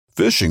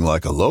Fishing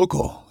like a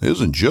local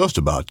isn't just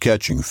about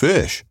catching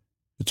fish.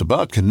 It's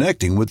about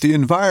connecting with the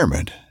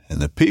environment and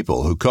the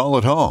people who call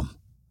it home.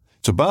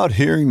 It's about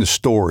hearing the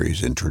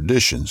stories and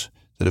traditions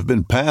that have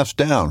been passed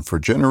down for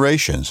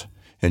generations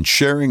and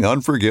sharing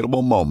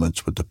unforgettable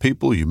moments with the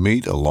people you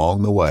meet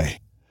along the way.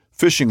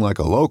 Fishing like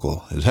a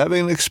local is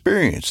having an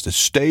experience that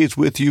stays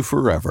with you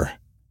forever.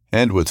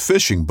 And with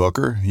Fishing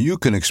Booker, you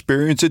can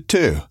experience it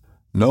too,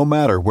 no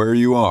matter where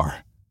you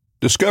are.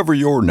 Discover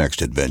your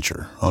next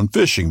adventure on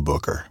Fishing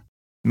Booker.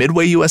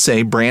 Midway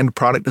USA brand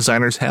product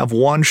designers have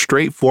one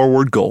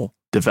straightforward goal: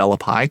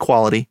 develop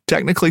high-quality,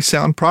 technically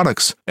sound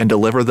products and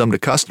deliver them to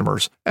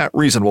customers at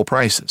reasonable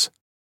prices.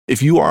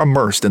 If you are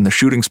immersed in the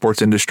shooting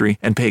sports industry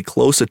and pay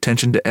close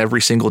attention to every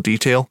single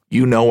detail,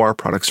 you know our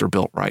products are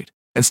built right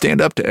and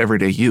stand up to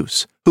everyday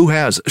use. Who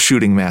has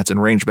shooting mats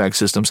and range bag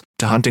systems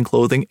to hunting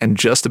clothing and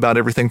just about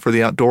everything for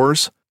the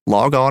outdoors?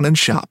 Log on and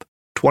shop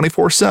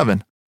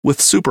 24/7 with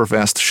super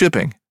fast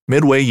shipping.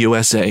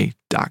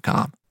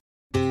 MidwayUSA.com.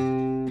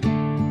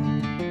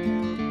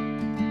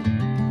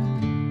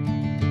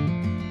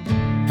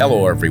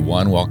 Hello,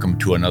 everyone. Welcome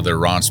to another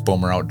Ron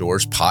Spomer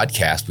Outdoors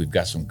podcast. We've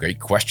got some great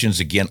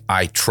questions again,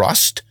 I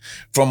trust,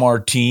 from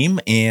our team,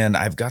 and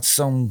I've got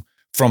some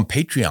from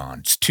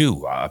Patreons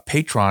too.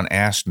 Patron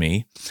asked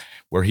me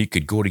where he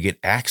could go to get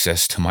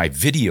access to my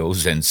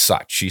videos and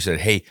such. She said,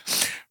 "Hey,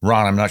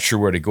 Ron, I'm not sure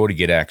where to go to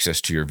get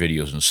access to your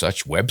videos and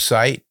such.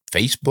 Website,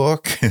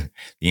 Facebook?"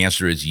 The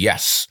answer is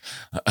yes.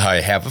 I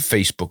have a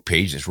Facebook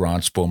page. It's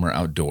Ron Spomer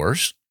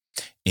Outdoors.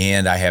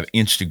 And I have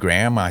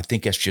Instagram. I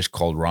think it's just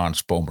called Ron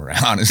Spomer. I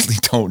honestly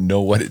don't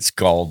know what it's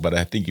called, but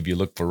I think if you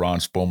look for Ron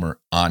Spomer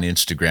on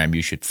Instagram,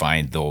 you should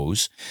find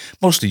those.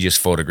 Mostly just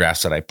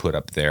photographs that I put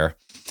up there.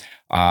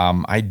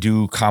 I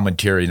do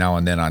commentary now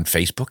and then on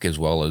Facebook, as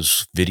well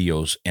as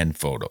videos and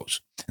photos.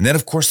 And then,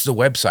 of course, the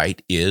website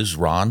is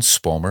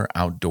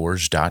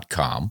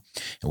ronspomeroutdoors.com.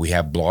 And we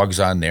have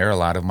blogs on there, a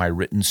lot of my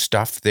written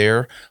stuff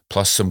there,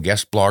 plus some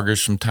guest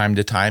bloggers from time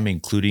to time,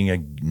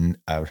 including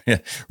a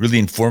really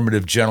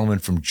informative gentleman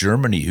from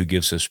Germany who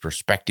gives us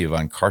perspective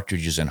on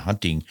cartridges and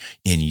hunting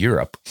in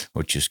Europe,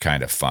 which is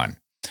kind of fun.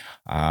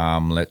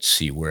 Let's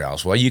see, where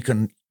else? Well, you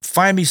can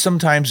find me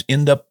sometimes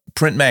in the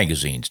print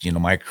magazines. You know,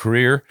 my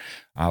career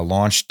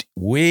launched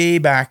way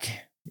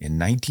back in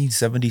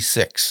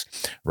 1976,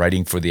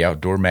 writing for the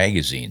outdoor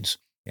magazines.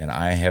 And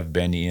I have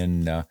been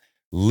in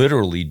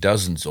literally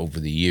dozens over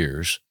the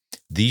years.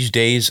 These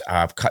days,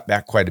 I've cut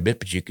back quite a bit,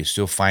 but you can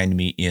still find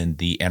me in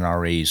the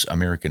NRA's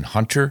American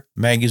Hunter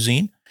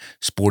magazine,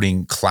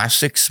 Sporting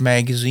Classics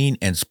magazine,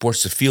 and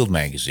Sports the Field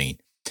magazine.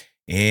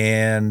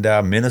 And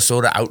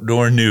Minnesota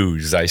Outdoor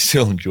News. I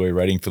still enjoy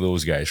writing for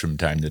those guys from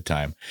time to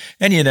time.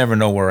 And you never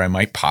know where I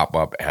might pop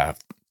up.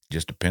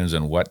 Just depends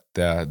on what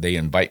they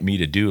invite me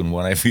to do and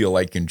what I feel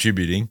like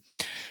contributing.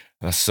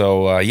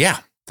 So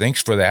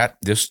thanks for that.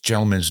 This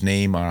gentleman's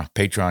name,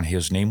 Patreon,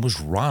 his name was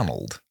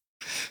Ronald.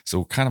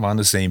 So kind of on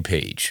the same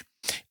page.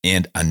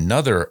 And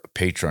another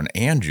patron,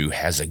 Andrew,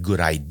 has a good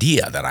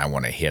idea that I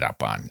want to hit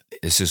up on.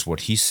 This is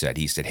what he said.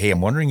 He said, "Hey,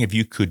 I'm wondering if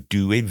you could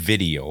do a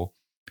video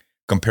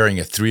comparing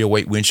a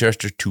 .308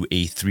 Winchester to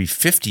a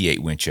 .358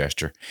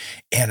 Winchester,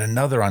 and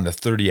another on the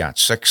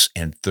 30-06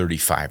 and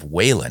 35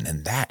 Whelen."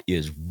 And that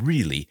is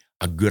really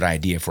a good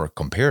idea for a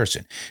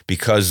comparison,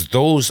 because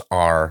those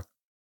are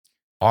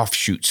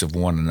offshoots of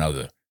one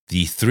another.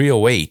 The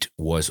 .308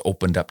 was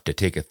opened up to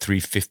take a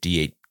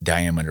 .358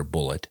 diameter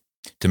bullet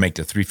to make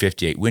the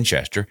 .358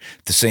 Winchester,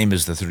 the same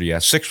as the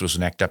 30-06 was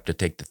necked up to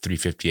take the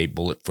 .358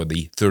 bullet for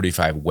the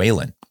 35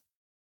 Whelen.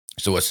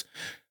 So it's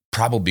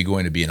probably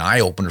going to be an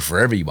eye-opener for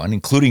everyone,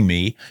 including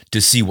me,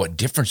 to see what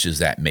differences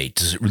that made.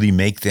 Does it really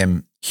make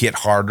them hit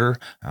harder?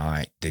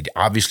 They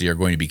obviously are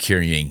going to be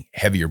carrying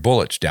heavier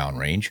bullets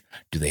downrange.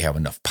 Do they have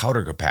enough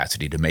powder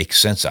capacity to make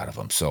sense out of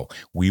them? So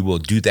we will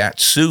do that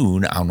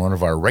soon on one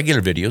of our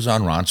regular videos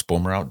on Ron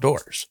Spomer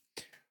Outdoors.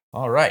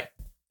 All right.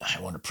 I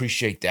want to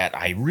appreciate that.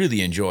 I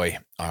really enjoy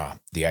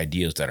the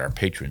ideas that our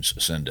patrons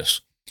send us.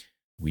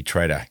 We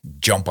try to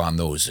jump on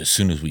those as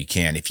soon as we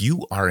can. If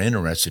you are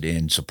interested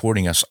in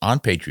supporting us on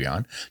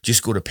Patreon,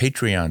 just go to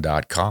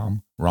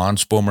patreon.com, Ron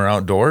Spomer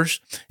Outdoors,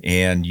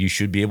 and you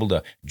should be able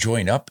to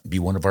join up, be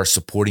one of our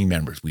supporting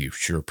members. We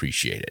sure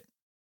appreciate it.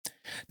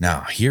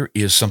 Now, here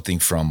is something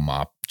from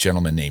a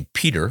gentleman named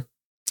Peter,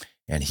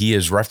 and he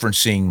is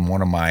referencing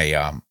one of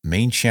my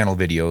main channel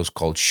videos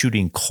called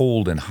Shooting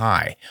Cold and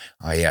High.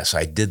 Yes,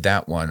 I did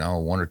that one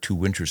 1 or 2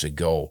 winters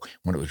ago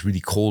when it was really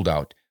cold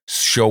out.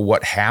 Show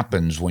what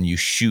happens when you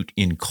shoot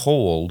in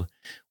cold,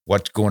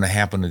 what's going to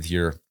happen with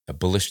your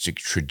ballistic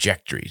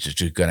trajectories. It's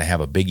just going to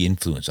have a big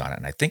influence on it.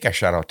 And I think I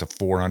shot out to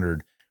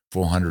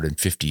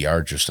 450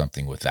 yards or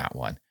something with that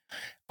one.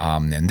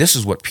 And this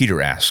is what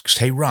Peter asks.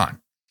 "Hey,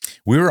 Ron,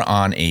 we were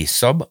on a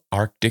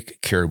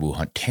subarctic caribou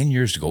hunt 10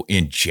 years ago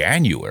in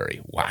January."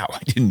 Wow,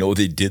 I didn't know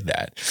they did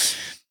that.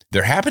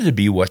 "There happened to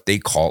be what they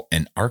call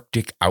an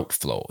Arctic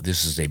outflow.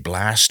 This is a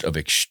blast of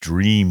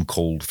extreme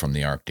cold from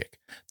the Arctic.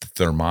 The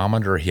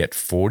thermometer hit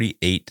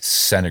 48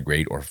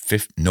 centigrade or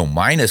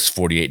minus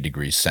 48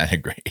 degrees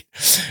centigrade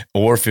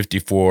or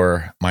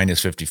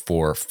minus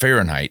 54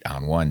 Fahrenheit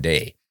on one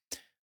day.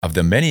 Of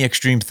the many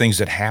extreme things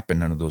that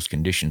happen under those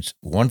conditions,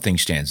 one thing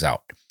stands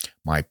out.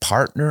 My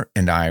partner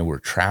and I were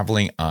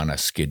traveling on a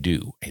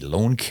skidoo. A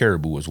lone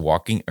caribou was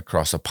walking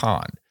across a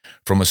pond.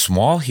 From a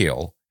small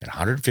hill at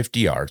 150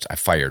 yards, I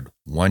fired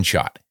one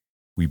shot.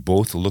 We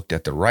both looked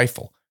at the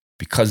rifle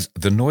because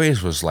the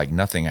noise was like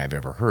nothing I've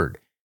ever heard.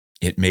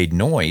 It made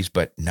noise,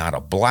 but not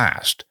a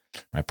blast.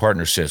 My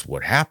partner says,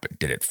 "What happened?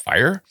 Did it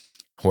fire?"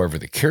 However,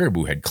 the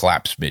caribou had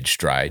collapsed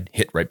mid-stride,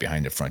 hit right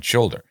behind the front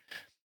shoulder.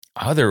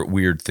 Other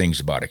weird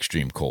things about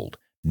extreme cold.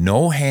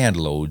 No hand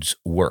loads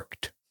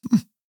worked.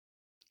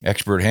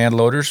 Expert hand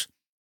loaders,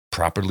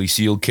 properly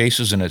sealed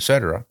cases, and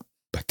etc.,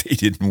 but they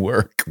didn't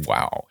work.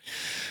 Wow.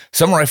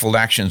 Some rifled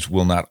actions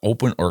will not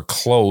open or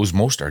close.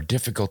 Most are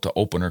difficult to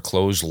open or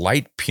close.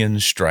 Light pin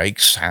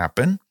strikes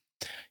happen,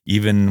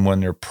 even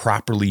when they're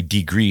properly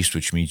degreased,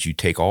 which means you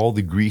take all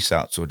the grease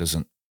out so it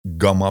doesn't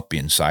gum up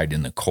inside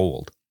in the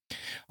cold.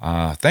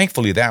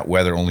 Thankfully, that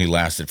weather only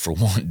lasted for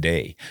one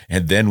day,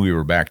 and then we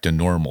were back to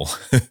normal,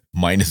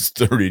 minus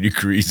 30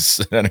 degrees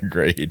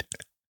centigrade.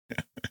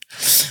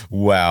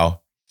 Wow.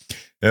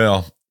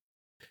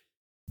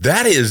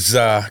 That is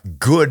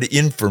good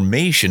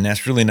information.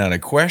 That's really not a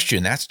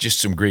question. That's just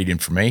some great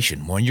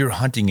information. When you're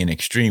hunting in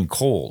extreme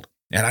cold,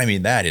 and I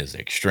mean, that is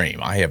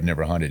extreme. I have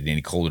never hunted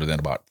any colder than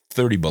about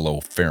 30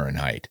 below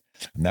Fahrenheit,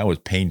 and that was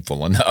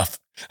painful enough.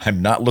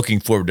 I'm not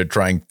looking forward to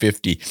trying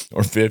 50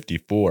 or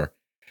 54.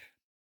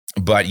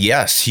 But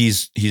yes,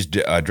 he's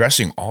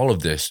addressing all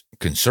of this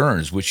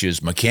concerns, which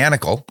is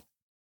mechanical.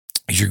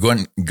 Is your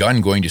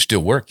gun going to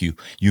still work?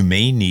 You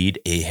may need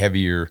a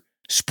heavier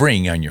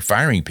spring on your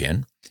firing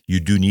pin. You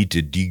do need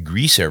to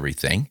degrease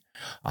everything.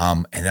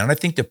 And then I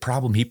think the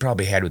problem he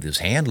probably had with his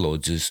hand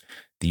loads is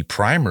the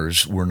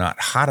primers were not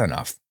hot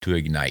enough to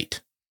ignite.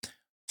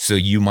 So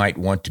you might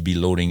want to be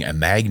loading a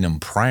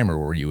Magnum primer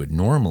where you would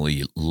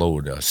normally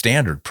load a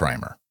standard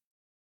primer.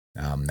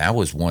 That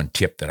was one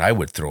tip that I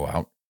would throw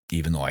out,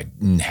 even though I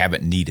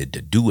haven't needed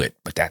to do it.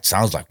 But that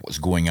sounds like what's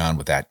going on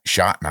with that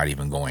shot not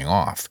even going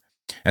off.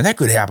 And that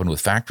could happen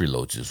with factory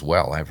loads as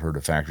well. I've heard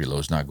of factory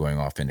loads not going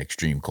off in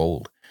extreme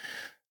cold.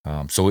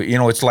 So,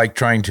 it's like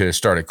trying to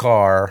start a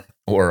car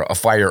or a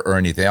fire or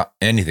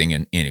anything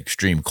in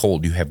extreme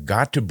cold. You have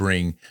got to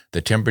bring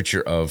the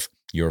temperature of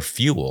your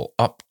fuel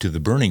up to the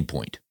burning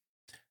point,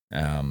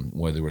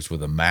 whether it's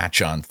with a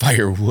match on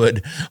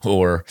firewood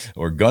or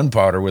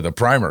gunpowder with a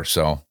primer.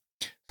 So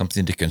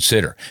something to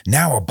consider.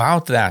 Now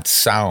about that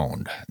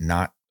sound,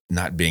 not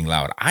being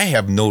loud. I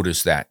have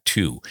noticed that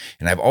too.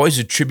 And I've always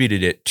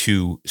attributed it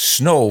to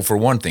snow for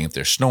one thing. If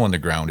there's snow on the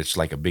ground, it's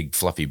like a big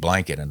fluffy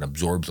blanket and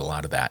absorbs a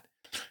lot of that.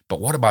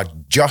 But what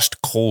about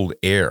just cold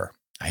air?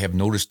 I have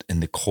noticed in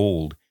the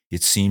cold,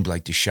 it seemed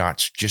like the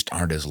shots just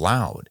aren't as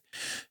loud.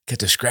 Get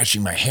to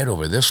scratching my head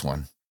over this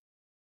one.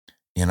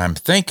 And I'm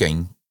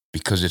thinking,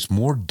 because it's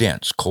more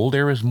dense, cold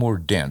air is more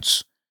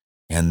dense,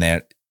 and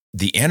that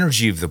the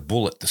energy of the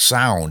bullet, the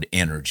sound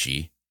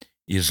energy,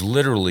 is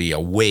literally a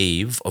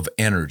wave of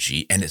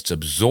energy, and it's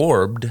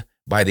absorbed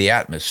by the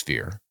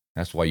atmosphere.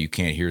 That's why you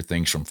can't hear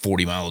things from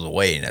 40 miles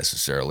away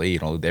necessarily.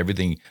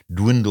 Everything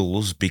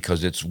dwindles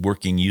because it's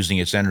working using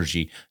its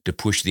energy to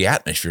push the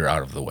atmosphere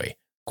out of the way.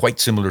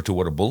 Quite similar to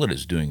what a bullet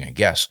is doing, I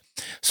guess.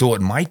 So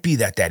it might be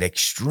that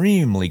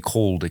extremely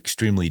cold,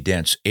 extremely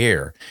dense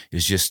air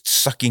is just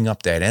sucking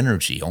up that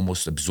energy,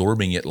 almost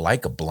absorbing it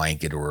like a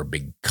blanket or a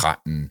big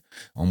cotton,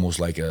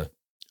 almost like a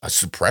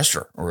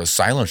suppressor or a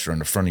silencer in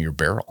the front of your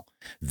barrel.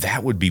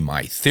 That would be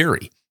my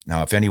theory.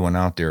 Now, if anyone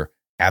out there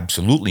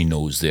absolutely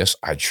knows this,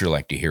 I'd sure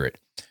like to hear it.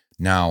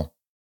 Now,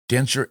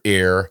 denser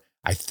air,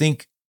 I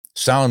think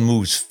sound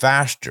moves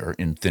faster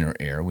in thinner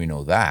air. We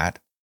know that.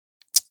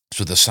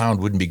 So the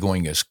sound wouldn't be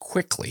going as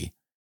quickly,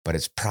 but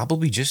it's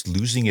probably just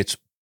losing its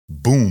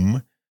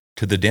boom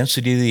to the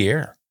density of the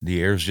air.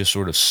 The air is just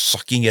sort of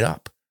sucking it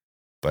up.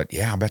 But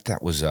yeah, I bet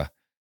that was a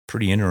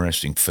pretty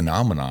interesting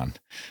phenomenon.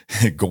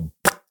 Go,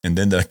 and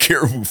then the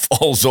caribou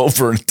falls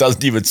over and it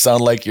doesn't even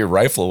sound like your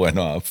rifle went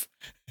off.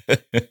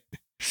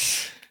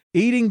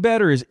 Eating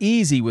better is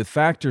easy with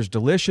Factor's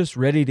delicious,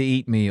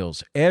 ready-to-eat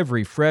meals.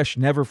 Every fresh,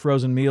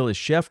 never-frozen meal is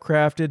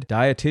chef-crafted,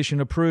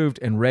 dietitian-approved,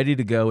 and ready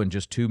to go in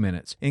just 2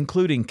 minutes,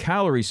 including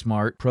Calorie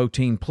Smart,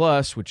 Protein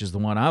Plus, which is the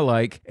one I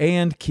like,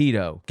 and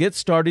Keto. Get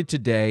started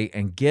today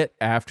and get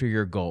after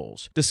your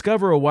goals.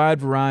 Discover a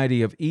wide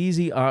variety of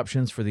easy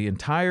options for the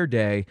entire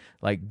day,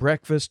 like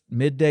breakfast,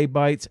 midday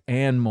bites,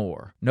 and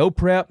more. No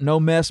prep, no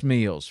mess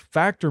meals.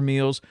 Factor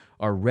meals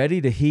are ready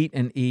to heat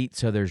and eat,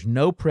 so there's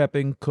no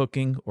prepping,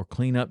 cooking, or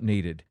cleanup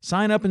needed.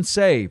 Sign up and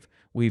save.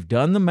 We've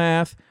done the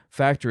math.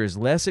 Factor is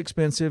less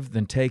expensive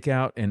than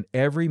takeout, and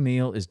every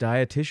meal is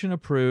dietitian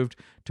approved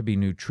to be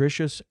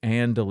nutritious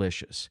and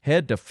delicious.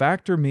 Head to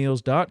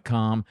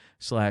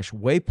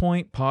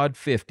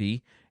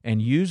factormeals.com/waypointpod50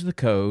 and use the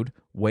code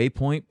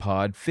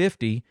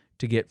waypointpod50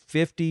 to get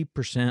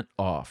 50%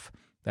 off.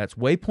 That's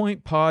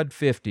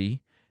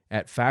waypointpod50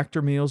 at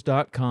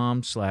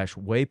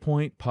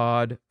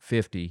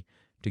factormeals.com/waypointpod50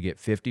 to get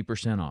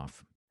 50%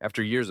 off.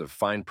 After years of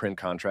fine print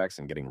contracts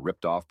and getting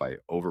ripped off by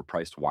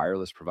overpriced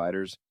wireless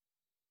providers,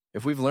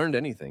 if we've learned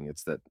anything,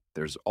 it's that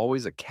there's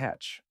always a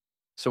catch.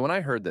 So when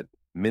I heard that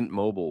Mint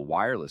Mobile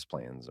wireless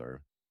plans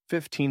are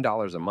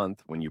 $15 a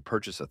month when you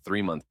purchase a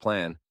 3-month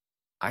plan,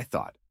 I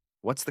thought,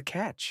 what's the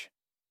catch?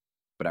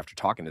 But after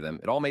talking to them,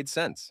 it all made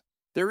sense.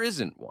 There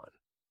isn't one.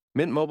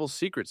 Mint Mobile's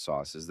secret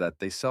sauce is that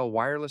they sell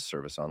wireless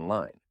service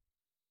online.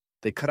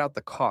 They cut out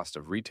the cost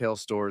of retail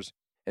stores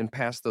and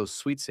pass those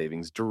sweet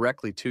savings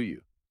directly to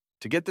you.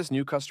 To get this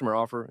new customer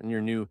offer and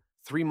your new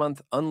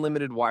 3-month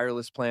unlimited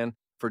wireless plan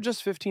for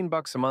just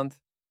 $15 a month,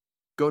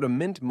 go to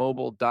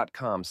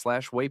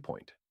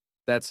mintmobile.com/waypoint.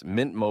 That's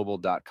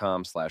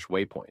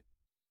mintmobile.com/waypoint.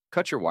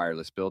 Cut your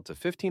wireless bill to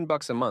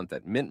 $15 a month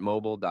at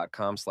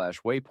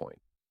mintmobile.com/waypoint.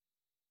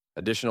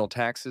 Additional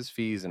taxes,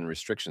 fees, and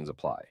restrictions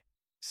apply.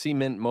 See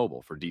Mint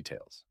Mobile for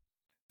details.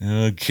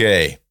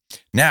 Okay.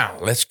 Now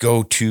let's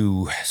go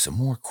to some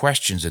more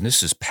questions. And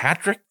this is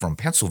Patrick from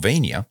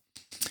Pennsylvania.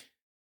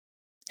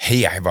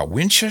 Hey, I have a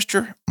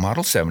Winchester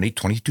Model 70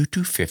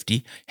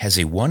 22-250, has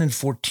a 1 in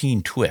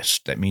 14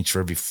 twist. That means for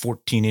every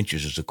 14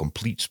 inches is a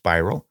complete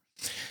spiral.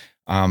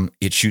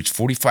 It shoots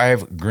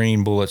 45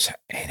 grain bullets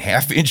in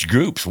half-inch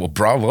groups. Well,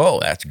 bravo,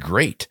 that's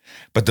great.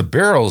 But the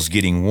barrel's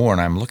getting worn.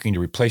 I'm looking to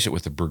replace it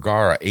with a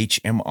Bergara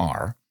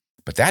HMR,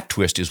 but that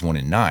twist is 1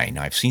 in 9.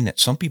 Now, I've seen that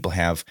some people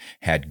have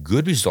had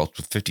good results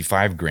with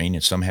 55 grain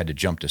and some had to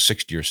jump to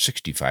 60 or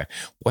 65.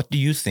 What do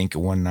you think a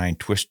 1-9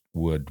 twist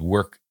would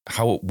work?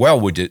 How well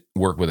would it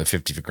work with a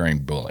 55 grain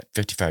bullet?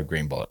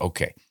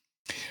 Okay.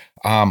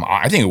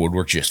 I think it would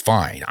work just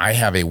fine. I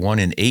have a 1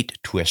 in 8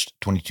 twist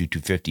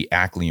 22-250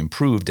 Ackley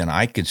improved, and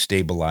I can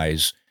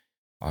stabilize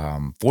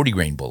 40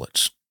 grain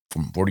bullets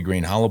from 40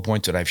 grain hollow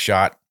points that I've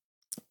shot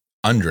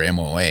under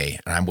MOA,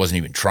 and I wasn't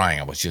even trying.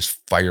 I was just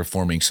fire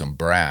forming some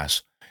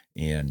brass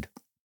and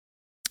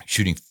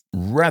shooting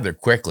rather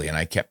quickly, and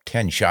I kept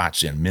 10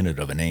 shots in a minute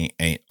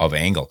of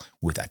angle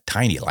with a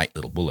tiny light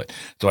little bullet.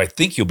 So I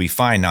think you'll be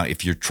fine. Now,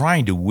 if you're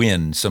trying to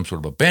win some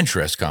sort of a bench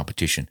rest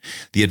competition,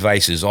 the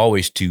advice is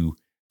always to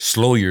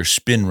slow your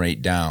spin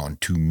rate down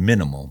to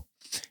minimal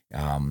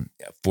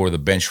for the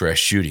bench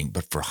rest shooting.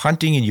 But for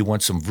hunting and you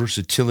want some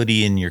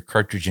versatility in your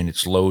cartridge and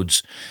its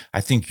loads,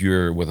 I think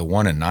you're with a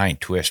 1 in 9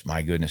 twist,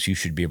 my goodness, you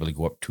should be able to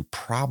go up to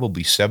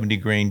probably 70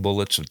 grain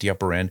bullets at the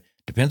upper end.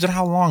 Depends on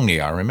how long they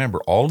are.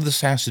 Remember, all of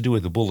this has to do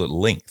with the bullet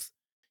length.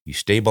 You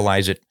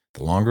stabilize it.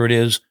 The longer it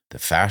is, the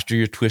faster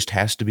your twist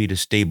has to be to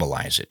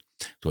stabilize it.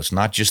 So it's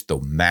not just the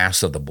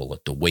mass of the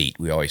bullet, the weight.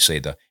 We always say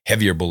the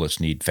heavier bullets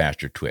need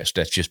faster twist.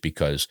 That's just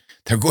because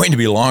they're going to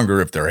be longer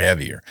if they're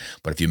heavier.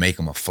 But if you make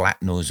them a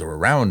flat nose or a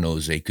round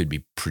nose, they could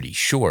be pretty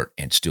short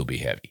and still be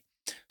heavy.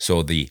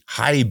 So the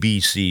high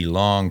BC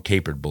long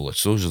tapered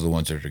bullets, those are the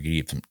ones that are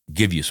going to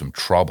give you some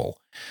trouble.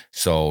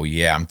 So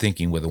yeah, I'm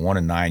thinking with a 1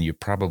 in 9, you're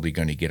probably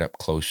going to get up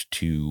close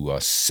to a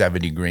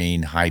 70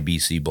 grain high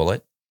BC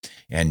bullet,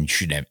 and you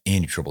shouldn't have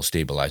any trouble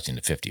stabilizing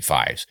the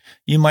 55s.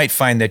 You might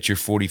find that your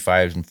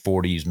 45s and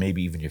 40s,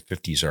 maybe even your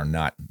 50s are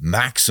not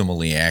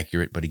maximally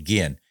accurate, but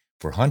again,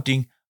 for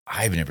hunting,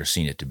 I've never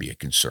seen it to be a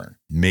concern,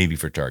 maybe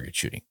for target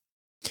shooting.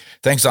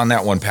 Thanks on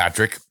that one,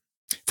 Patrick.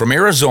 From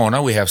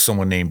Arizona, we have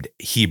someone named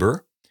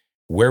Heber.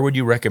 Where would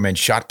you recommend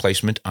shot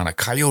placement on a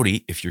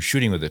coyote if you're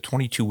shooting with a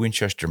 22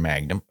 Winchester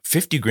Magnum,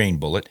 50 grain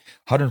bullet,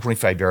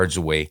 125 yards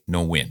away,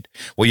 no wind?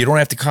 Well, you don't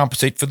have to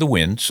compensate for the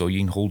wind, so you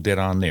can hold dead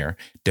on there.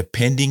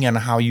 Depending on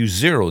how you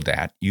zero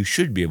that, you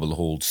should be able to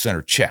hold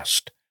center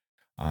chest.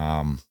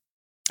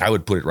 I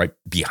would put it right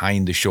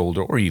behind the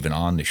shoulder or even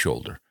on the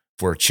shoulder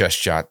for a chest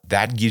shot.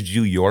 That gives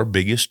you your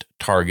biggest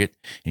target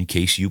in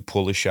case you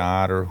pull a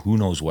shot or who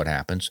knows what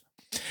happens.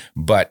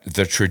 But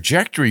the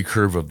trajectory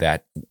curve of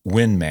that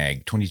Win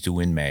Mag, 22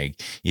 Win Mag,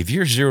 if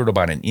you're zeroed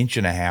about 1.5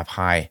 inches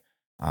high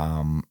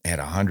at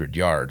 100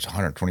 yards,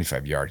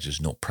 125 yards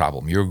is no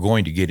problem. You're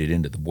going to get it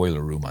into the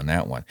boiler room on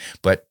that one.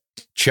 But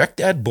check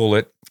that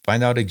bullet,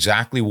 find out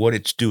exactly what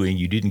it's doing.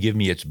 You didn't give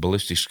me its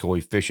ballistics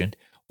coefficient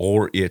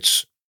or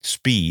its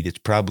speed. It's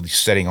probably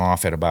setting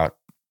off at about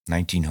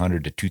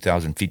 1,900 to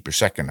 2,000 feet per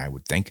second, I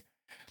would think.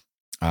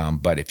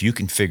 But if you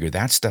can figure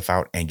that stuff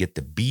out and get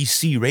the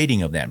BC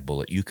rating of that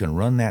bullet, you can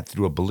run that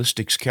through a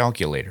ballistics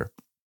calculator,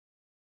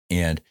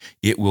 and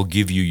it will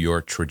give you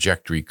your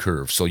trajectory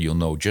curve. So you'll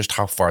know just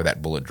how far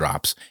that bullet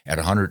drops at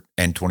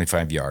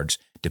 125 yards,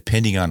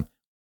 depending on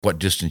what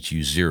distance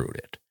you zeroed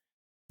it.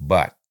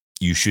 But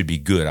you should be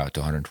good out to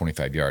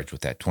 125 yards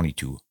with that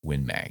 22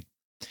 Win Mag.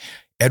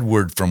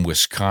 Edward from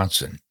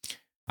Wisconsin.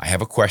 I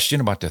have a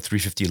question about the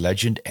 350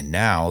 Legend and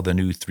now the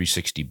new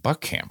 360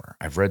 Buckhammer.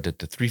 I've read that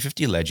the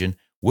 350 Legend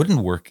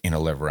wouldn't work in a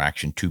lever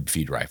action tube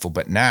feed rifle,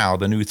 but now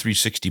the new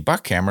 360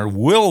 Buckhammer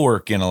will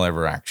work in a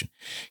lever action.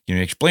 Can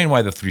you explain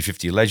why the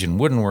 350 Legend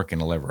wouldn't work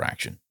in a lever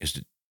action? Is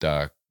it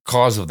the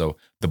cause of the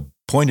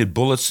pointed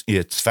bullets?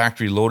 It's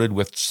factory loaded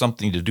with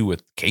something to do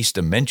with case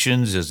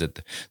dimensions? Is it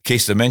the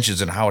case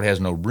dimensions and how it has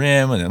no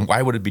rim? And then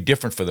why would it be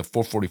different for the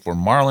 444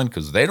 Marlin?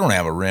 Because they don't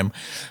have a rim.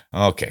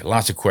 Okay,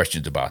 lots of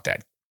questions about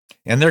that.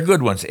 And they're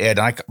good ones, Ed.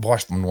 I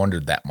often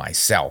wondered that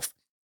myself.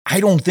 I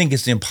don't think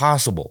it's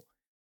impossible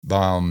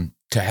to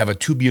have a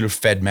tubular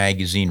fed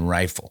magazine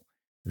rifle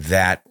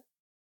that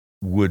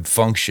would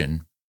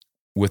function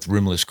with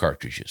rimless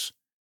cartridges,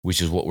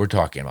 which is what we're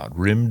talking about,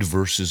 rimmed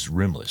versus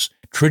rimless.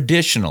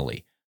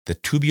 Traditionally, the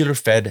tubular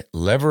fed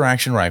lever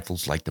action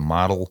rifles like the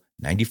Model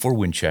 94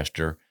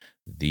 Winchester,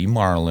 the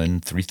Marlin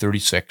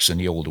 336 and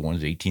the older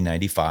ones,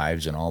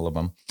 1895s and all of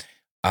them,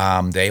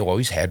 they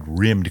always had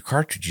rimmed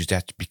cartridges.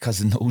 That's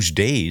because in those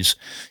days,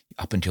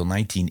 up until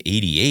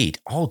 1988,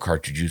 all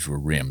cartridges were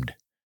rimmed.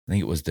 I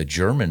think it was the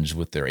Germans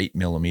with their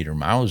 8mm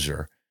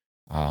Mauser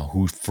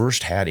who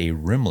first had a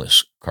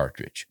rimless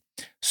cartridge.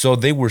 So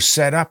they were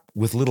set up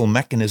with little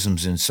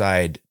mechanisms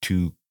inside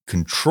to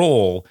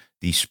control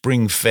the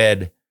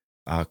spring-fed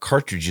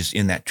cartridges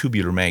in that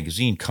tubular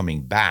magazine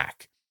coming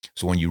back.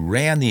 So when you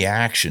ran the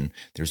action,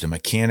 there's a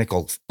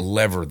mechanical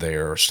lever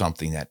there or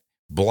something that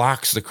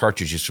blocks the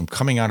cartridges from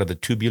coming out of the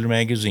tubular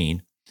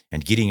magazine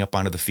and getting up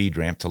onto the feed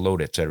ramp to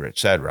load, et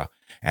cetera,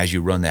 as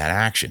you run that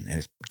action.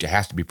 And it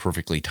has to be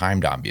perfectly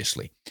timed,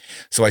 obviously.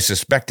 So I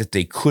suspect that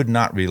they could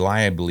not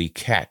reliably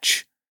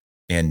catch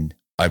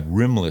a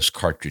rimless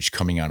cartridge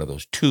coming out of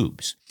those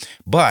tubes.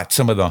 But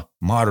some of the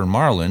modern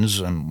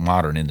Marlins,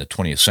 modern in the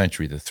 20th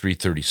century, the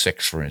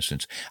 336, for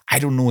instance, I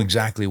don't know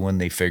exactly when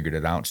they figured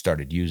it out and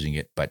started using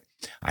it, but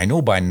I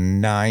know by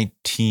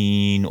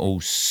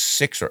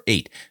 1906 or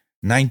 8,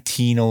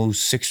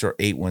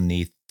 when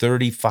the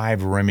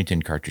 35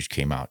 Remington cartridge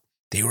came out,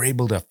 they were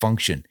able to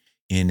function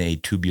in a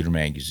tubular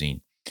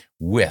magazine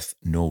with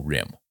no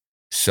rim.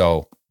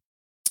 So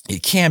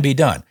it can be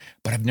done,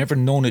 but I've never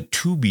known it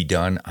to be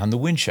done on the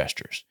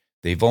Winchesters.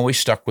 They've always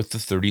stuck with the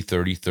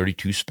 30-30,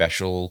 32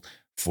 special,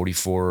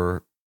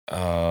 44,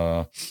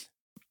 the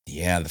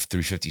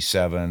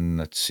 357,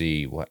 let's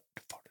see,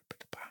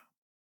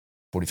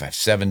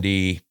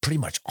 4570, pretty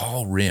much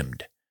all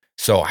rimmed.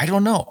 So I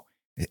don't know.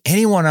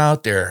 Anyone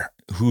out there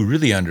who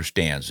really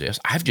understands this,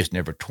 I've just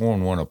never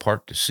torn one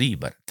apart to see,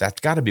 but that's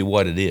got to be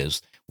what it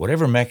is.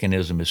 Whatever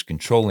mechanism is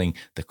controlling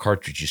the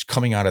cartridges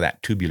coming out of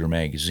that tubular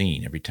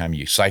magazine every time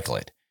you cycle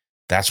it,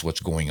 that's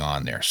what's going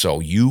on there. So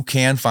you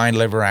can find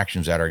lever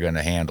actions that are going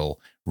to handle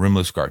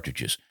rimless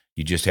cartridges.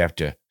 You just have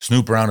to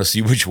snoop around to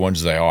see which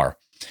ones they are.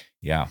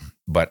 Yeah,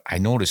 but I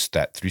noticed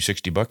that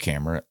 360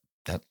 Buckhammer,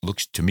 that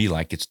looks to me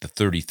like it's the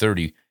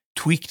 30-30,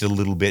 tweaked a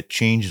little bit,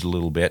 changed a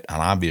little bit,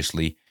 and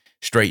obviously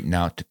straighten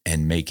out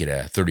and make it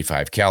a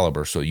 35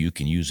 caliber so you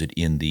can use it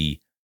in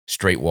the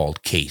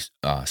straight-walled case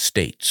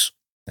states.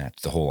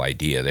 That's the whole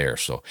idea there.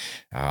 So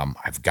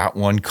I've got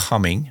one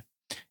coming,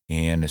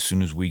 and as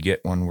soon as we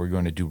get one, we're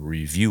going to do a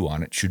review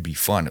on it. Should be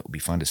fun. It will be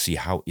fun to see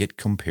how it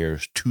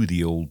compares to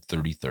the old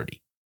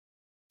 30-30.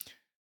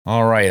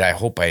 All right, I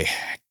hope I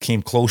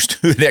came close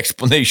to an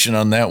explanation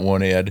on that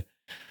one, Ed.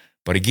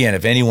 But again,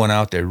 if anyone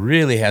out there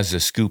really has a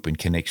scoop and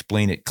can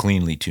explain it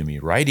cleanly to me,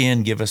 write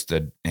in, give us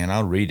and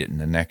I'll read it in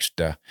the next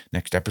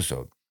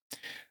episode.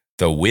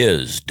 The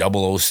Wiz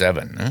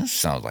 007. That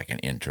sounds like an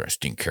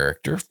interesting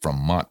character from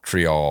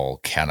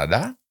Montreal,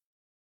 Canada.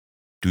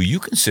 Do you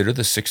consider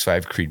the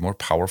 6.5 Creedmoor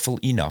powerful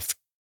enough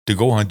to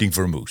go hunting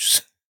for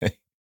moose?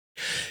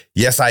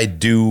 Yes, I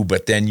do,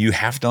 but then you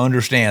have to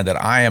understand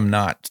that I am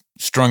not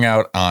strung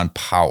out on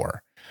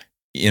power.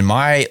 In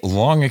my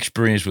long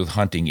experience with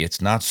hunting,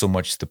 it's not so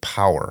much the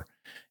power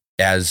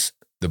as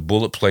the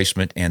bullet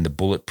placement and the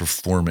bullet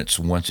performance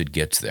once it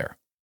gets there.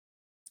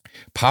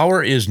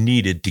 Power is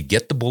needed to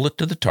get the bullet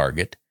to the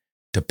target,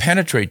 to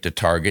penetrate the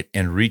target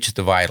and reach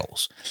the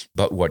vitals.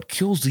 But what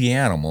kills the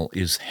animal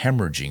is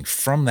hemorrhaging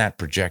from that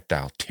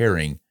projectile,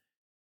 tearing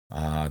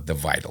the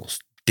vitals,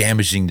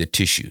 damaging the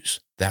tissues.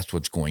 That's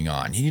what's going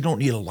on. You don't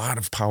need a lot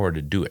of power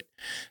to do it.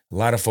 A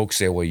lot of folks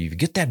say, well, you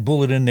get that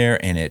bullet in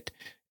there and it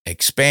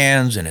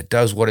expands and it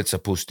does what it's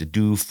supposed to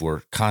do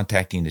for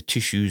contacting the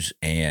tissues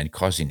and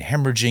causing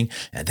hemorrhaging,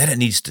 and then it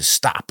needs to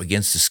stop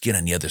against the skin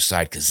on the other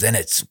side because then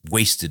it's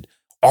wasted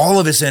all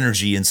of its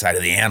energy inside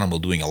of the animal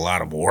doing a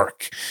lot of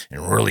work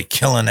and really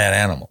killing that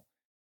animal.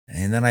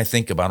 And then I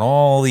think about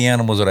all the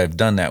animals that I've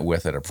done that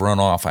with that have run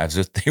off as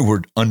if they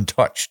were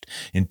untouched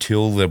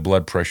until their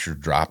blood pressure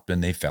dropped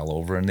and they fell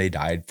over and they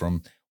died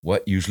from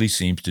what usually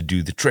seems to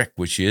do the trick,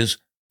 which is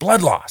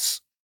blood loss.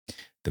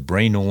 The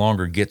brain no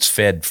longer gets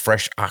fed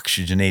fresh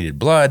oxygenated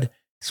blood,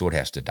 so it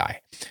has to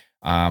die.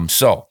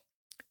 So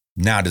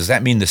now, does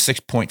that mean the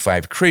 6.5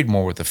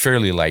 Creedmoor with a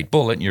fairly light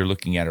bullet, and you're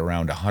looking at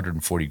around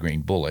 140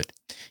 grain bullet,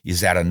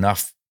 is that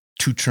enough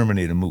to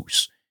terminate a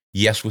moose?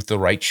 Yes, with the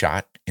right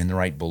shot and the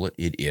right bullet,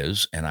 it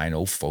is, and I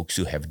know folks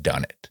who have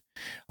done it,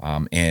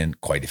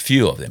 and quite a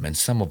few of them, and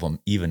some of them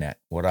even at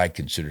what I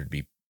consider to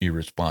be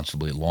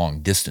irresponsibly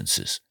long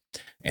distances.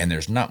 And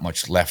there's not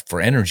much left for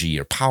energy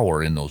or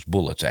power in those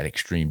bullets at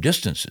extreme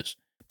distances,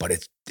 but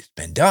it's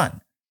been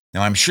done.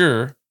 Now, I'm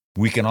sure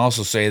we can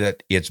also say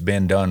that it's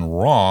been done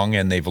wrong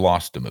and they've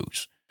lost the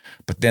moose.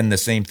 But then the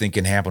same thing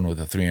can happen with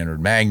a 300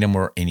 Magnum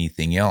or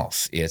anything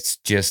else. It's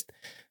just,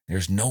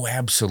 there's no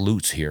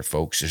absolutes here,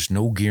 folks. There's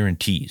no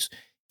guarantees.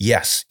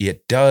 Yes,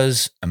 it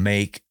does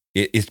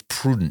it's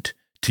prudent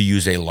to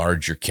use a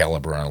larger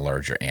caliber on a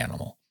larger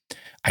animal.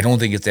 I don't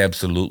think it's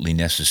absolutely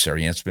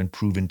necessary, and it's been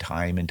proven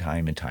time and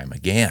time and time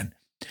again.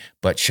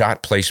 But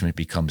shot placement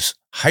becomes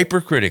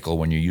hypercritical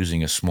when you're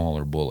using a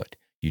smaller bullet.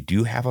 You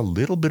do have a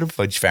little bit of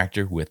fudge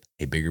factor with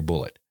a bigger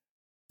bullet.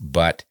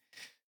 But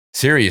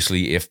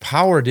seriously, if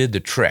power did the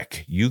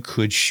trick, you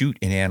could shoot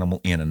an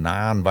animal in a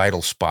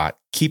non-vital spot,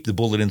 keep the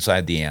bullet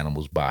inside the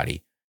animal's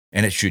body,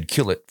 and it should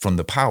kill it from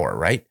the power,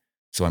 right?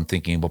 So I'm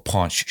thinking of a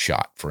paunch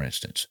shot, for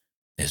instance.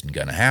 Isn't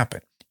going to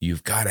happen.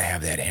 You've got to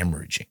have that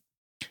hemorrhaging,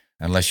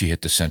 unless you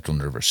hit the central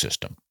nervous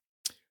system.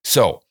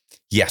 So,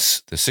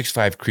 yes, the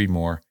 6.5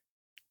 Creedmoor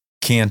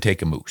can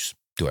take a moose.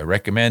 Do I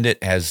recommend it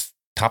as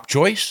top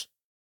choice?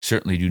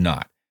 Certainly do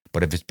not.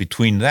 But if it's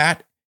between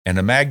that and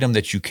a Magnum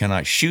that you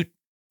cannot shoot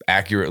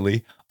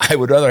accurately, I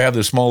would rather have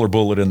the smaller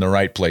bullet in the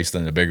right place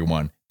than the bigger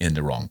one in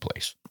the wrong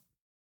place.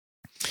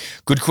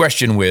 Good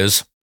question,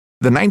 Wiz.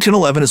 The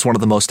 1911 is one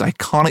of the most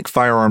iconic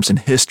firearms in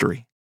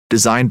history.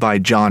 Designed by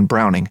John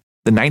Browning,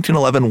 the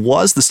 1911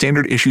 was the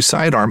standard issue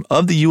sidearm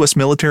of the U.S.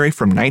 military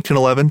from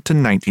 1911 to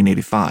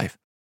 1985.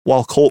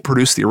 While Colt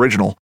produced the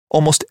original,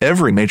 almost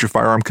every major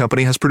firearm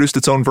company has produced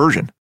its own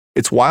version.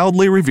 It's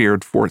wildly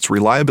revered for its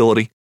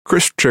reliability,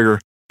 crisp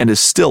trigger, and is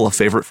still a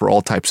favorite for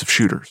all types of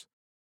shooters.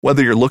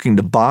 Whether you're looking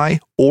to buy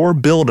or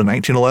build a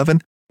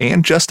 1911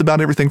 and just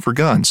about everything for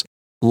guns,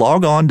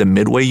 log on to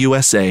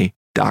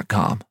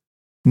MidwayUSA.com.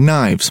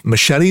 Knives,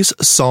 machetes,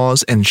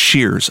 saws, and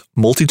shears,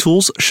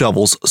 multi-tools,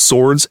 shovels,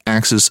 swords,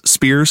 axes,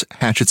 spears,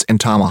 hatchets, and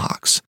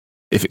tomahawks.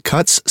 If it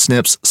cuts,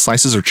 snips,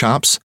 slices, or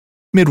chops,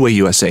 Midway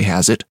USA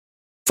has it.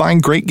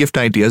 Find great gift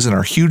ideas in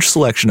our huge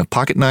selection of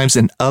pocket knives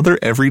and other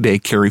everyday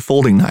carry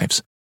folding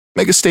knives.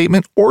 Make a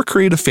statement or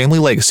create a family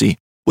legacy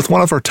with one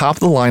of our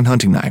top-of-the-line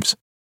hunting knives.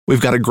 We've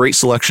got a great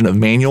selection of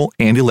manual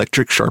and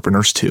electric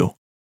sharpeners, too.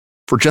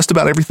 For just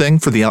about everything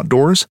for the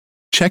outdoors,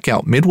 check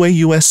out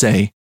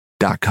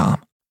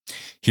MidwayUSA.com.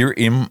 Here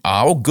in,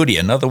 oh goody,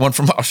 another one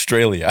from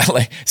Australia.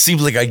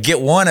 Seems like I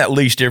get one at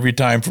least every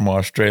time from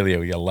Australia.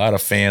 We got a lot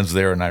of fans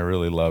there, and I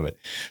really love it.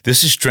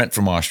 This is Trent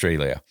from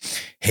Australia.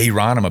 Hey,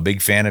 Ron, I'm a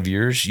big fan of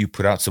yours. You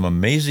put out some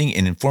amazing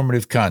and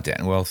informative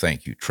content. Well,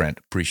 thank you, Trent.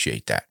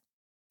 Appreciate that.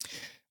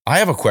 I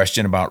have a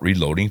question about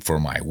reloading for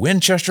my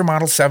Winchester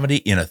Model 70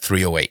 in a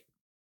 308.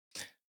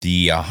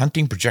 The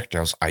hunting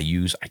projectiles I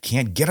use, I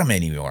can't get them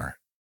anymore.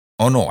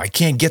 Oh, no, I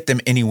can't get them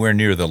anywhere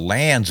near the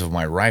lands of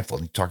my rifle.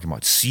 He's talking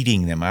about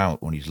seating them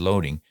out when he's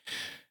loading.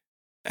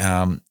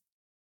 They'd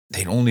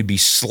only be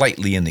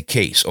slightly in the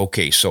case.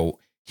 Okay, so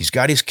he's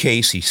got his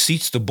case, he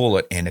seats the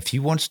bullet, and if he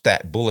wants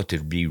that bullet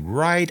to be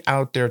right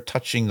out there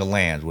touching the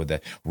lands, where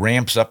the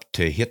ramps up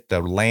to hit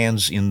the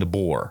lands in the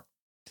bore,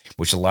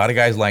 which a lot of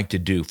guys like to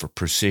do for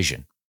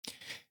precision,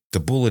 the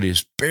bullet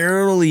is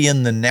barely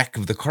in the neck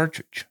of the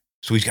cartridge.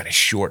 So he's got a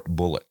short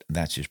bullet.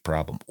 That's his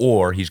problem.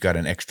 Or he's got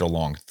an extra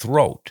long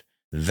throat.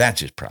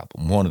 That's his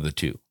problem. One of the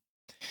two.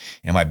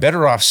 Am I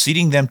better off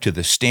seating them to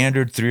the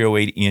standard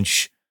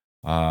 308-inch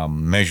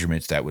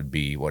measurements? That would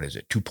be,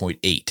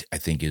 2.8, I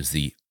think, is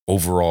the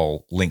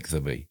overall length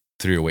of a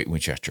 308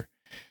 Winchester.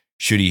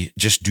 Should he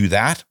just do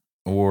that?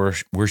 Or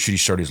where should he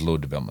start his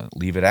load development?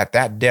 Leave it at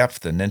that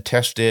depth and then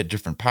test it,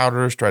 different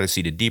powders, try to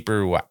seat it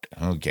deeper, what?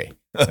 Okay.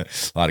 A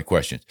lot of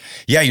questions.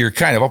 Yeah, you're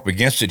kind of up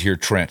against it here,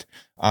 Trent.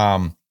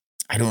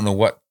 I don't know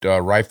what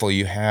rifle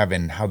you have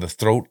and how the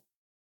throat,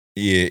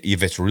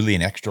 if it's really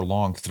an extra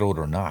long throat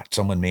or not.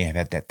 Someone may have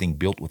had that thing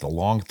built with a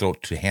long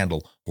throat to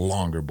handle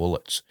longer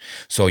bullets.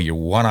 So your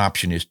one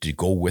option is to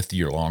go with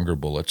your longer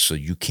bullets so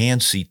you can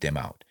seat them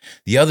out.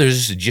 The other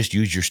is to just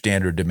use your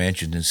standard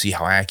dimensions and see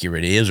how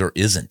accurate it is or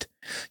isn't.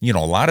 You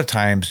know, a lot of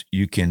times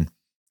you can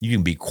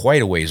be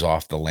quite a ways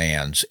off the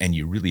lands and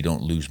you really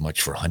don't lose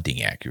much for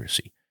hunting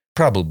accuracy.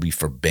 Probably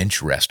for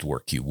bench rest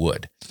work you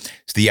would.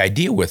 So the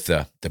idea with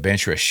the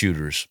bench rest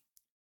shooters,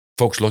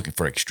 folks looking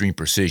for extreme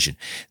precision,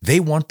 they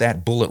want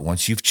that bullet,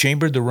 once you've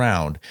chambered the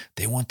round,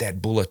 they want that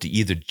bullet to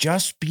either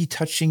just be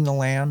touching the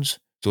lands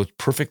so it's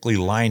perfectly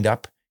lined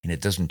up and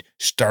it doesn't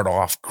start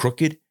off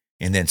crooked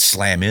and then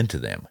slam into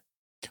them,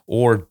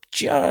 or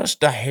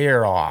just a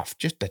hair off,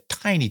 just a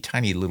tiny,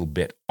 tiny little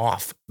bit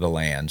off the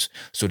lands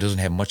so it doesn't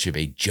have much of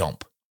a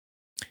jump.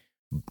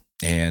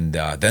 And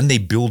then they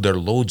build their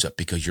loads up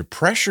because your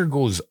pressure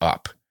goes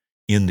up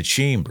in the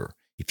chamber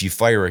if you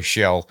fire a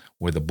shell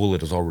where the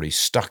bullet is already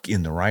stuck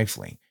in the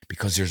rifling,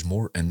 because there's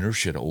more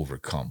inertia to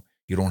overcome.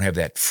 You don't have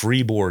that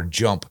freeboard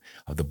jump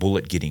of the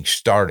bullet getting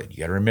started. You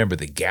got to remember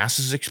the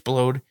gases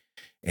explode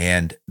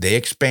and they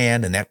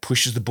expand, and that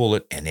pushes the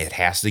bullet, and it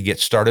has to get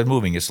started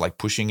moving. It's like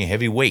pushing a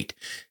heavy weight.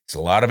 It's a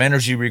lot of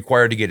energy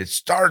required to get it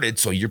started,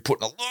 so you're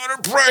putting a lot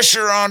of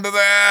pressure onto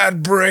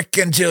that brick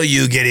until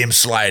you get him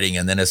sliding,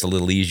 and then it's a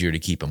little easier to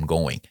keep him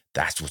going.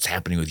 That's what's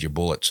happening with your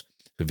bullets.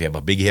 So if you have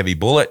a big, heavy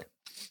bullet,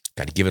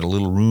 got to give it a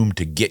little room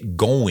to get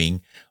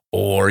going,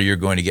 or you're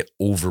going to get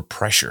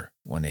overpressure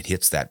when it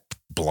hits that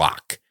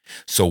block.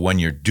 So when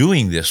you're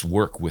doing this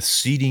work with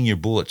seating your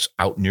bullets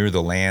out near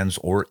the lands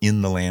or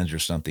in the lands or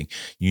something,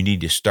 you need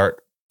to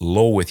start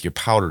low with your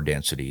powder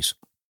densities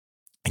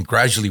and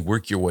gradually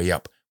work your way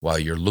up while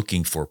you're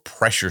looking for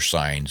pressure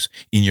signs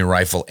in your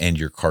rifle and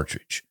your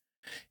cartridge.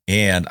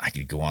 And I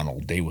could go on all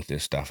day with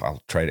this stuff.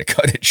 I'll try to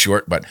cut it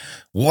short. But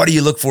what do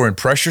you look for in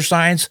pressure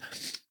signs?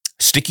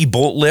 Sticky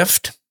bolt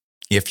lift,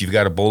 if you've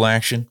got a bolt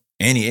action.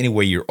 Any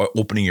way you're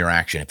opening your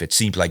action, if it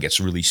seems like it's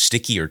really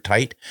sticky or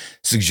tight,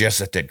 suggests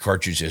that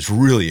cartridge has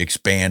really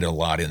expanded a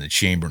lot in the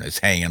chamber and it's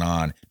hanging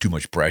on too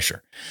much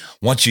pressure.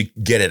 Once you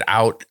get it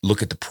out,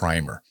 look at the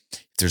primer.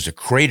 If there's a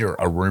crater,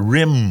 a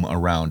rim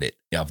around it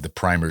of the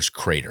primer's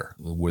crater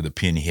where the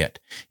pin hit,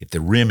 if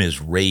the rim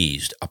is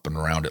raised up and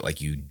around it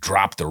like you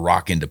dropped the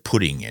rock into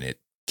pudding and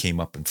it came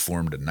up and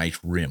formed a nice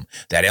rim,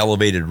 that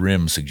elevated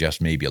rim suggests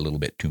maybe a little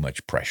bit too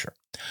much pressure.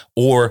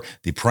 Or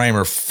the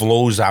primer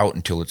flows out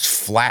until it's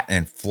flat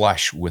and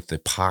flush with the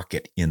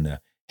pocket in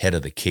the head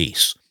of the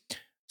case.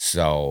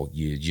 So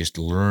you just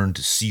learn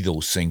to see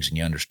those things and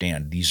you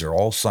understand these are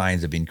all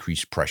signs of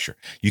increased pressure.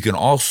 You can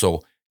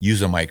also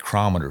use a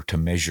micrometer to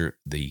measure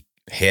the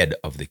head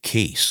of the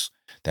case.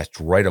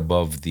 That's right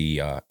above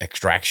the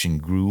extraction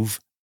groove.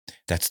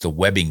 That's the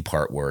webbing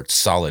part where it's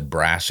solid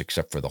brass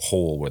except for the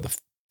hole where the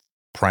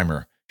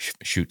primer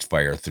shoots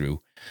fire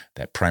through,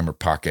 that primer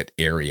pocket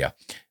area.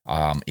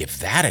 If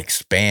that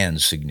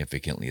expands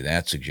significantly,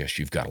 that suggests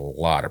you've got a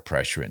lot of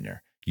pressure in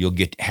there. You'll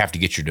have to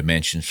get your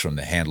dimensions from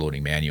the hand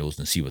loading manuals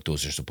and see what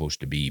those are supposed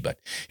to be, but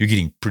you're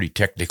getting pretty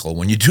technical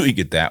when you're doing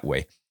it that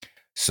way.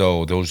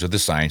 So those are the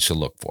signs to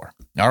look for.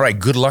 All right,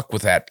 good luck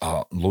with that,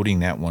 loading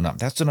that one up.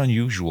 That's an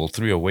unusual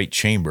 308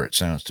 chamber, it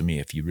sounds to me,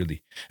 if you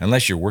really,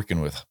 unless you're working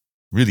with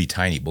really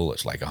tiny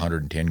bullets, like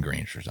 110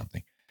 grains or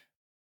something.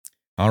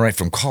 All right,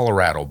 from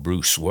Colorado,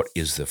 Bruce, what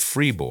is the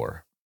free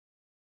bore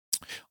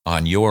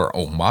on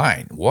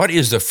mine? What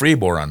is the free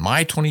bore on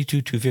my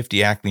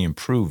 22-250 Acme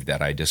Improved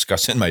that I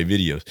discuss in my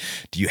videos?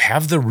 Do you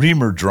have the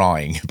reamer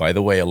drawing? By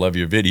the way, I love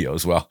your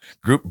videos. Well,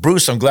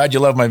 Bruce, I'm glad you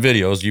love my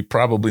videos. You're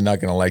probably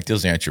not going to like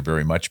this answer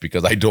very much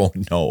because I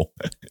don't know.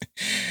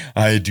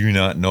 I do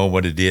not know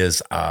what it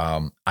is.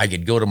 I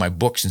could go to my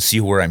books and see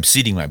where I'm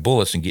seating my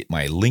bullets and get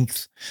my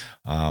length.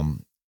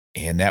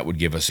 And that would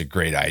give us a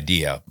great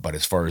idea. But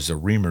as far as the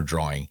reamer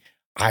drawing,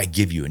 I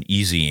give you an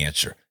easy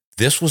answer.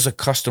 This was a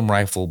custom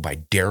rifle by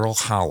Daryl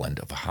Holland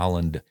of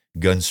Holland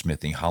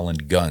Gunsmithing,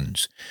 Holland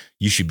Guns.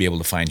 You should be able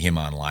to find him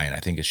online. I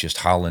think it's just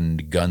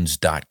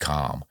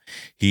hollandguns.com.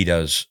 He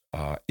does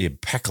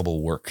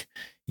impeccable work.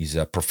 He's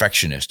a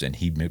perfectionist, and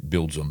he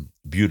builds them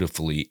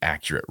beautifully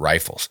accurate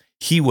rifles.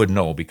 He would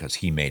know because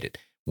he made it.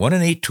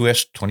 1-8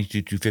 twist,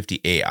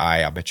 22-250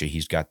 AI. I bet you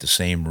he's got the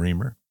same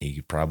reamer. You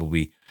could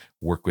probably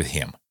work with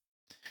him.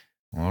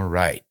 All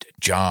right,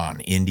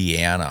 John,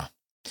 Indiana.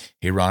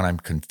 Hey, Ron, I'm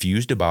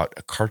confused about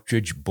a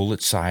cartridge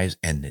bullet size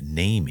and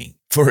naming.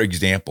 For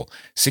example,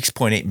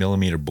 6.8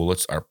 millimeter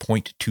bullets are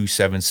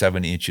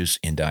 0.277 inches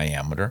in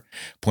diameter.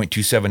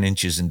 0.27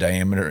 inches in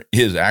diameter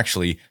is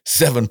actually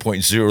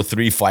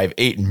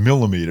 7.0358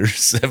 millimeters.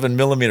 7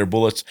 millimeter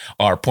bullets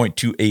are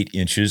 0.28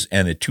 inches,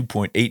 and the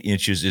 2.8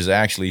 inches is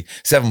actually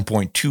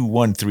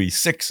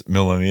 7.2136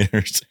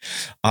 millimeters.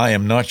 I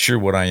am not sure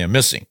what I am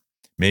missing.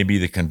 Maybe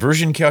the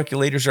conversion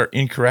calculators are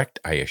incorrect.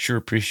 I sure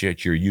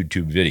appreciate your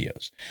YouTube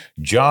videos.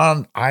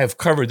 John, I have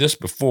covered this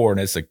before,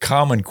 and it's a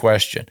common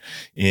question,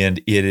 and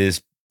it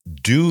is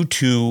due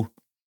to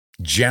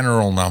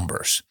general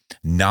numbers,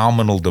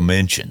 nominal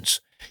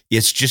dimensions.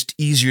 It's just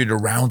easier to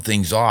round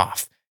things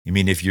off. I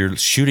mean, if you're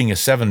shooting a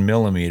 7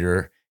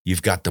 millimeter,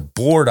 you've got the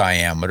bore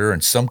diameter,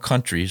 and some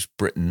countries,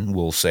 Britain,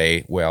 will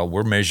say, well,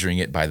 we're measuring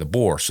it by the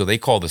bore. So they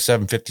call the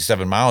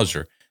 757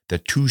 Mauser the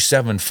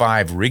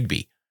 275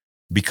 Rigby.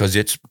 Because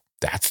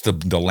that's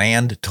the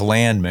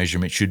land-to-land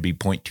measurement should be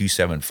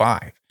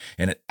 0.275,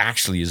 and it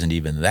actually isn't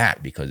even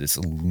that because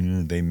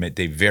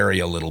they vary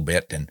a little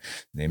bit and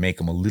they make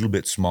them a little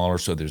bit smaller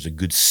so there's a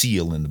good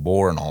seal in the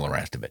bore and all the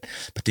rest of it.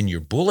 But then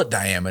your bullet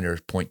diameter is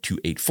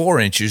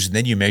 0.284 inches, and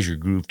then you measure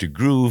groove to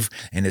groove,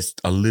 and it's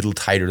a little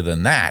tighter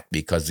than that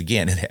because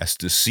again it has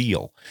to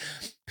seal.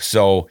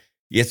 So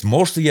it's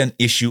mostly an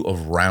issue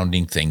of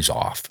rounding things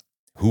off.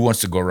 Who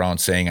wants to go around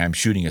saying I'm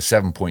shooting a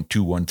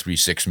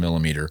 7.2136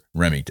 millimeter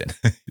Remington?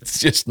 It's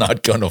just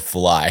not going to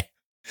fly.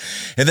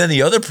 And then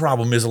the other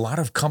problem is a lot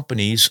of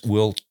companies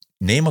will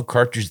name a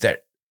cartridge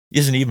that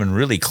isn't even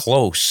really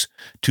close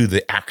to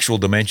the actual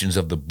dimensions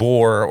of the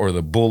bore or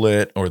the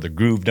bullet or the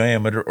groove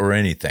diameter or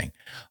anything.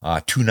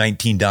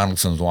 219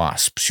 Donaldson's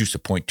Wasp shoots a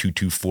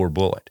 .224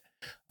 bullet.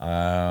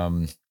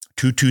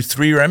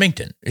 223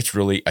 Remington. It's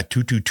really a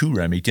 222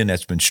 Remington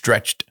that's been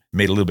stretched,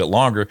 made a little bit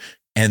longer.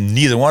 And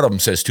neither one of them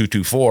says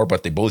 224,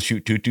 but they both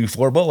shoot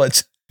 224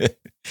 bullets.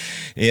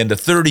 And the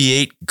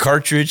 38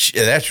 cartridge,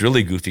 that's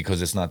really goofy because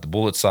it's not the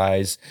bullet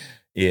size.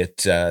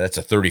 That's a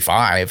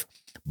 35,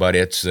 but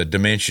it's a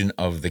dimension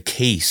of the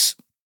case.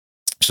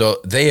 So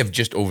they have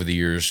just over the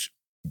years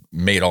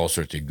made all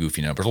sorts of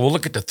goofy numbers. We'll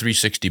look at the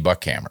 360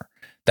 Buckhammer.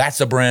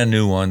 That's a brand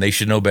new one. They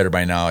should know better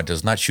by now. It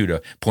does not shoot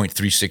a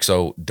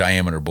 .360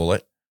 diameter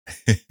bullet.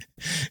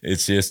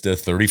 It's just a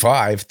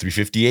 35,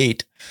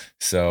 358.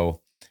 So...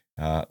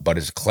 but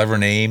it's a clever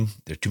name.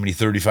 There are too many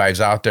 35s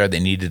out there. They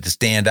needed to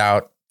stand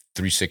out.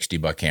 360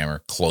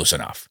 Buckhammer, close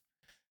enough.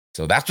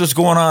 So that's what's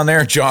going on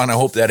there, John. I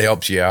hope that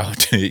helps you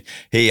out.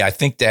 Hey, I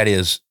think that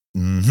is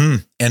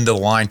end of the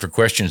line for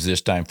questions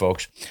this time,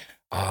 folks.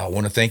 I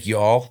want to thank you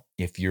all.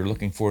 If you're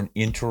looking for an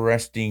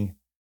interesting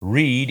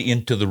read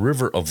into the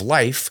river of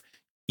life,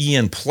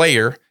 Ian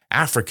Player,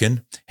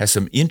 African, has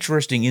some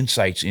interesting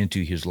insights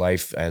into his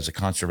life as a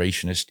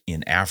conservationist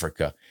in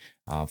Africa.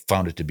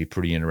 Found it to be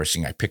pretty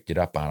interesting. I picked it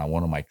up on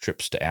one of my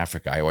trips to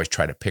Africa. I always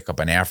try to pick up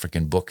an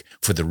African book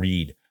for the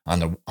read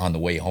on the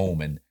way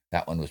home, and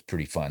that one was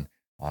pretty fun.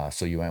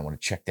 So you might want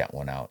to check that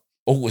one out.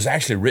 Oh, it was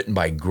actually written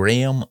by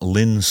Graham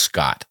Lynn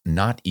Scott,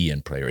 not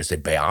Ian Player. It's a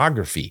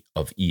biography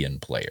of Ian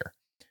Player.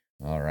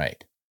 All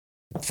right.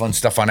 Fun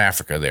stuff on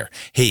Africa there.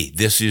 Hey,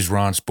 this is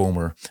Ron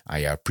Spomer. I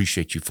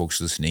appreciate you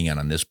folks listening in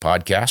on this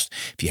podcast.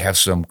 If you have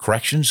some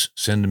corrections,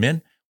 send them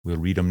in. We'll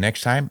read them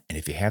next time. And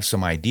if you have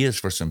some ideas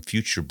for some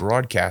future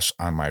broadcasts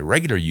on my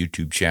regular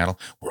YouTube channel,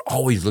 we're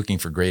always looking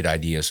for great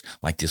ideas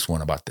like this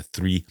one about the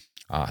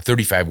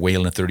 35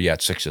 Wayland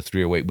 30-06, a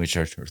 308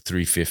 Winchester,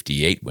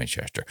 358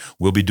 Winchester.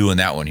 We'll be doing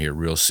that one here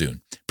real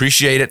soon.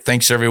 Appreciate it.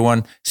 Thanks,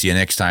 everyone. See you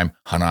next time.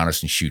 Hunt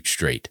honest and shoot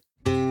straight.